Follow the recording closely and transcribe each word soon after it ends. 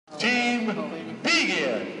game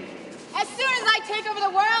begin. As soon as I take over the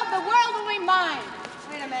world will be mine.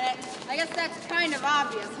 Wait a minute. I guess that's kind of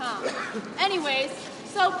obvious, huh? Anyways,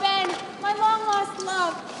 so Ben, my long-lost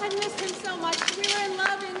love, I missed him so much. We were in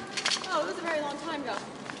love and, it was a very long time ago.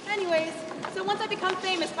 Anyways, so once I become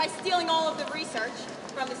famous by stealing all of the research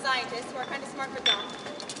from the scientists who are kind of smart for dumb,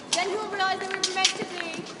 then he will realize that we were meant to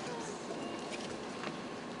be.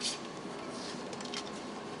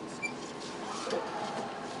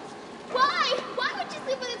 Why? Why would you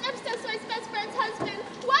sleep with his ex-stepson's best friend's husband?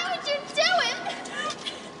 Why would you do it?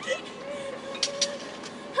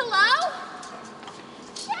 Hello?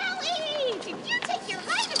 Shelly! Did you take your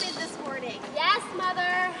vitamin this morning? Yes,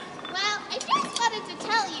 Mother. Well, I just wanted to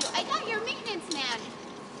tell you, I got your maintenance man.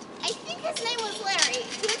 I think his name was Larry.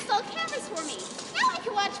 He installed cameras for me. Now I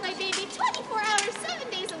can watch my baby 24 hours, 7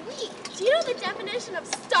 days a week. Do you know the definition of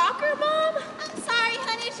stalker, Mom? I'm sorry,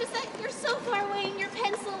 honey. It's just that you're so far away in your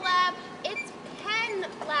pencil lab. It's pen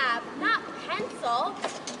lab, not pencil.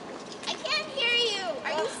 I can't hear you.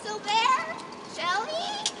 Are you still there?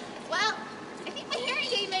 Shelly? Well, I think my hearing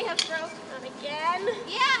aid may have broke. Not again?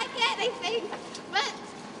 Yeah, again, I think. But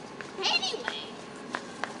anyway,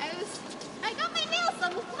 I got my nails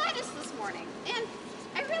done with Gladys this morning, and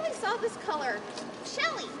I really saw this color.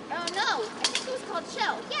 Shelly. Oh, no. I think it was called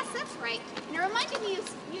Shell. Yes, that's right. And it reminded me of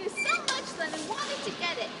you so much that I wanted to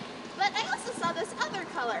get it. But I also saw this other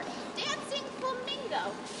color, Dancing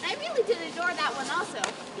Flamingo. And I really did adore that one also.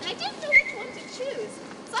 And I didn't know which one to choose.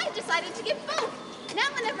 So I decided to get both. Now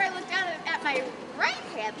whenever I look down at my right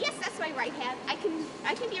hand, yes, that's my right hand, I can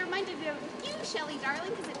be reminded of you, Shelly,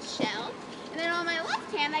 darling, because it's Shell. And then on my left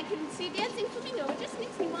hand, I can see Dancing Flamingo. It just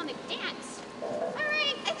makes me want to dance. All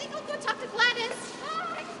right, I think I'll go talk to Gladys.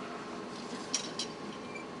 Bye.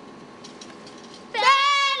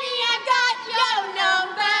 Benny, I got your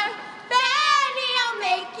number. Benny, I'll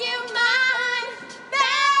make you mine.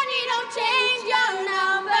 Benny, don't change your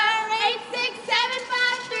number.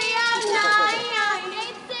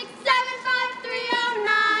 8675309.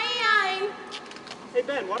 8675309. Hey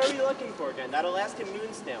Ben, what are we looking for again? That Alaskan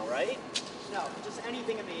moon snail, right? No, just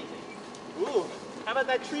anything amazing. Ooh, how about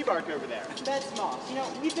that tree bark over there? That's moss. You know,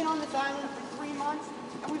 we've been on this island for 3 months,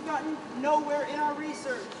 and we've gotten nowhere in our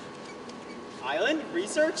research. Island?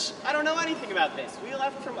 Research? I don't know anything about this. We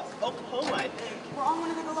left from Oklahoma, I think. We're on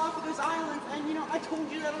one of the Galapagos Islands, and you know, I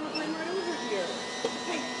told you that on the plane right over here.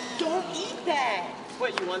 Hey, don't eat that!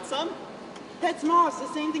 What, you want some? That's moss,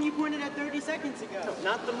 the same thing you pointed at 30 seconds ago. No,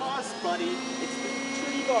 not the moss, buddy. It's the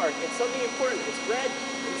tree bark. It's something important. It's red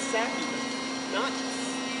and sappy.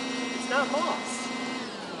 It's not moss.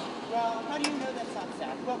 Well, how do you know that's not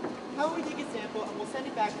sap? Well, how about we take a sample and we'll send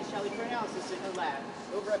it back to Shelly for analysis in her lab,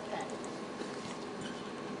 over a pen.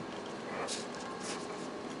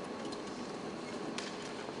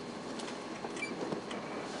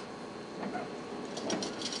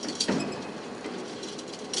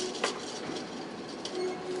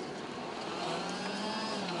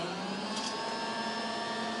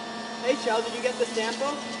 Hey, Shell, did you get the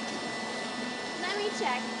sample? Let me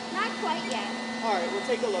check. Not quite yet. All right, we'll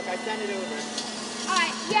take a look. I sent it over. All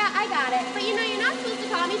right, yeah, I got it. But you know, you're not supposed to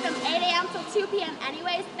call me from 8 a.m. till 2 p.m.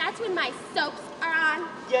 anyways. That's when my soaps are on.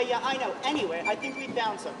 Yeah, I know. Anyway, I think we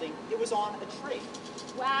found something. It was on a tree.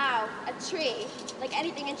 Wow, a tree. Like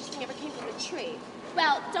anything interesting ever came from a tree.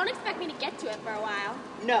 Well, don't expect me to get to it for a while.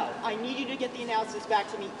 No, I need you to get the analysis back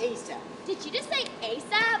to me ASAP. Did you just say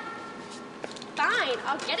ASAP? Fine,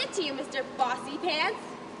 I'll get it to you, Mr. Bossy Pants.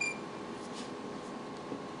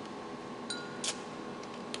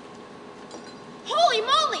 Holy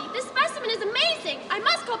moly, this specimen is amazing. I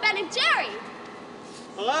must call Ben and Jerry.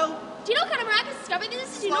 Hello? Do you know what kind of miraculous discovery this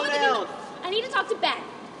is? Do you Slow know what down. I need to talk to Ben.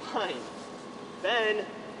 Fine. Ben.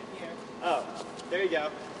 Here. Oh, there you go.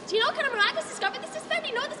 Do you know what kind of miraculous discovery this is, Ben? Do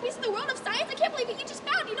you know what this means in the world of science? I can't believe it. You just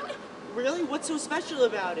found. You know what? Really? What's so special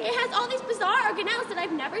about it? It has all these bizarre organelles that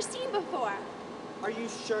I've never seen before. Are you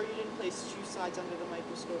sure you didn't place 2 sides under the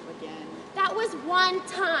microscope again? That was one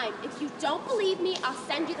time. If you don't believe me, I'll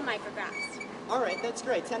send you the micrographs. All right, that's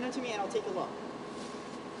great. Send them to me and I'll take a look.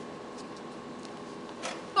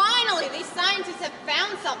 Finally, these scientists have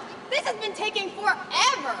found something. This has been taking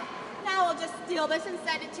forever. Now I'll just steal this and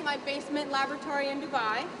send it to my basement laboratory in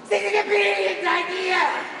Dubai. This is a brilliant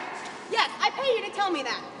idea! Yes, I pay you to tell me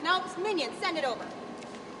that. Now, minions, send it over.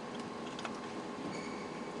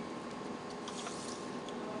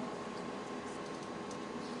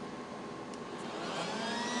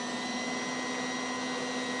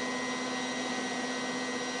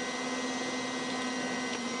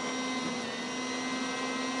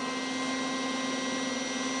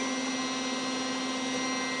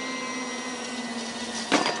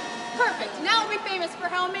 famous for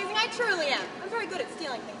how amazing I truly am. I'm very good at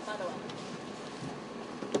stealing things, by the way.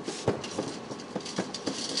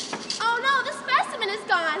 Oh no, the specimen is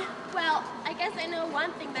gone. Well, I guess I know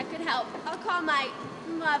one thing that could help. I'll call my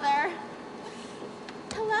mother.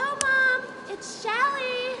 Hello, Mom. It's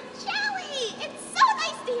Shelly. Shelly, it's so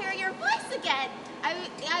nice to hear your voice again. As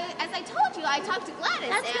I told you, I talked to Gladys.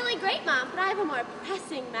 That's really great, Mom, but I have a more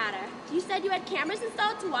pressing matter. You said you had cameras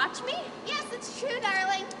installed to watch me? Yes, it's true,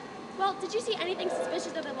 darling. Well, did you see anything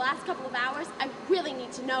suspicious over the last couple of hours? I really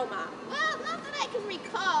need to know, Mom. Well, not that I can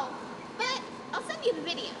recall, but I'll send you the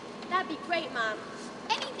video. That'd be great, Mom.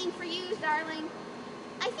 Anything for you, darling.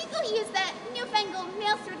 I think I'll use that newfangled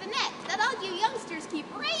mail through the net that all you youngsters keep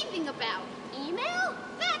raving about. Email?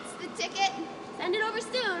 That's the ticket. Send it over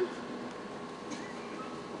soon.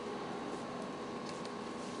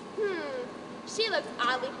 She looks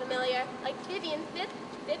oddly familiar, like Vivian Smith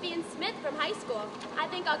from high school. I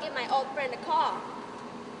think I'll give my old friend a call.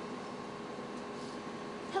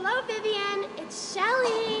 Hello, Vivian. It's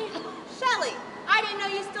Shelly. Shelly, I didn't know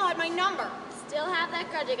you still had my number. Still have that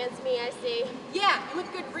grudge against me, I see. Yeah, and with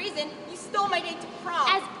good reason. You stole my date to prom.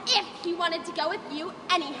 As if he wanted to go with you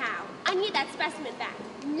anyhow. I need that specimen back.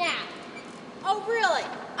 Now. Oh, really?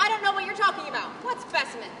 I don't know what you're talking about. What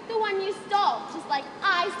specimen? The one you stole, just like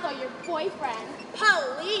I stole your boyfriend.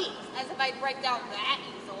 Police! As if I'd break down that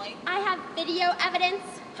easily. I have video evidence.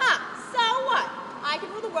 Huh, so what? I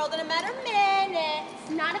could rule the world in a matter of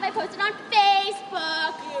minutes. Not if I post it on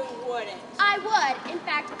Facebook. You wouldn't. I would. In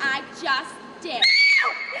fact, I just did.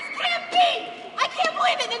 Ow! This can't be! I can't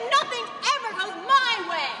believe it that nothing ever goes my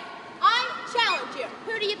way. I challenge you.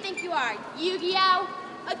 Who do you think you are, Yu-Gi-Oh?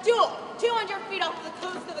 A duel, 200 feet off the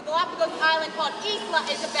coast of a Galapagos island called Isla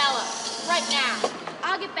Isabela. Right now.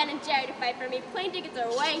 I'll get Ben and Jerry to fight for me. Plane tickets are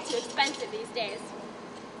way too expensive these days.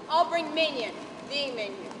 I'll bring Minion, the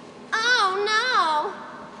Minion. Oh, no.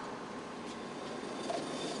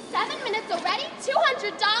 7 minutes already?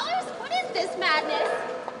 $200? What is this madness?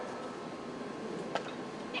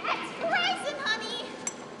 That's Verizon, honey.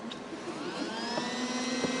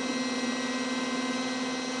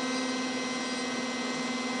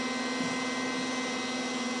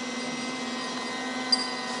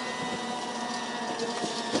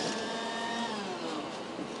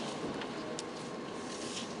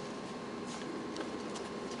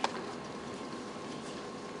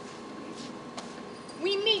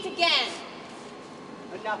 We meet again.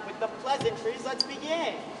 Enough with the pleasantries, let's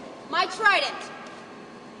begin. My trident.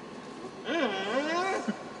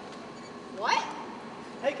 What?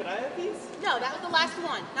 Hey, could I have these? No, that was the last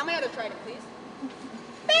one. Now my other trident, please.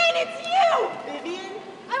 Ben, it's you! Vivian?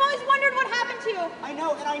 I've always wondered what happened to you. I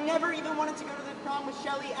know, and I never even wanted to go to the prom with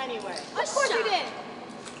Shelly anyway. Of course you did.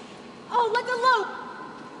 Oh, let's elope.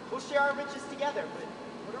 We'll share our riches together, but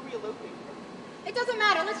what are we eloping for? It doesn't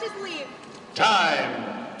matter. Let's just leave.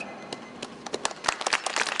 Time.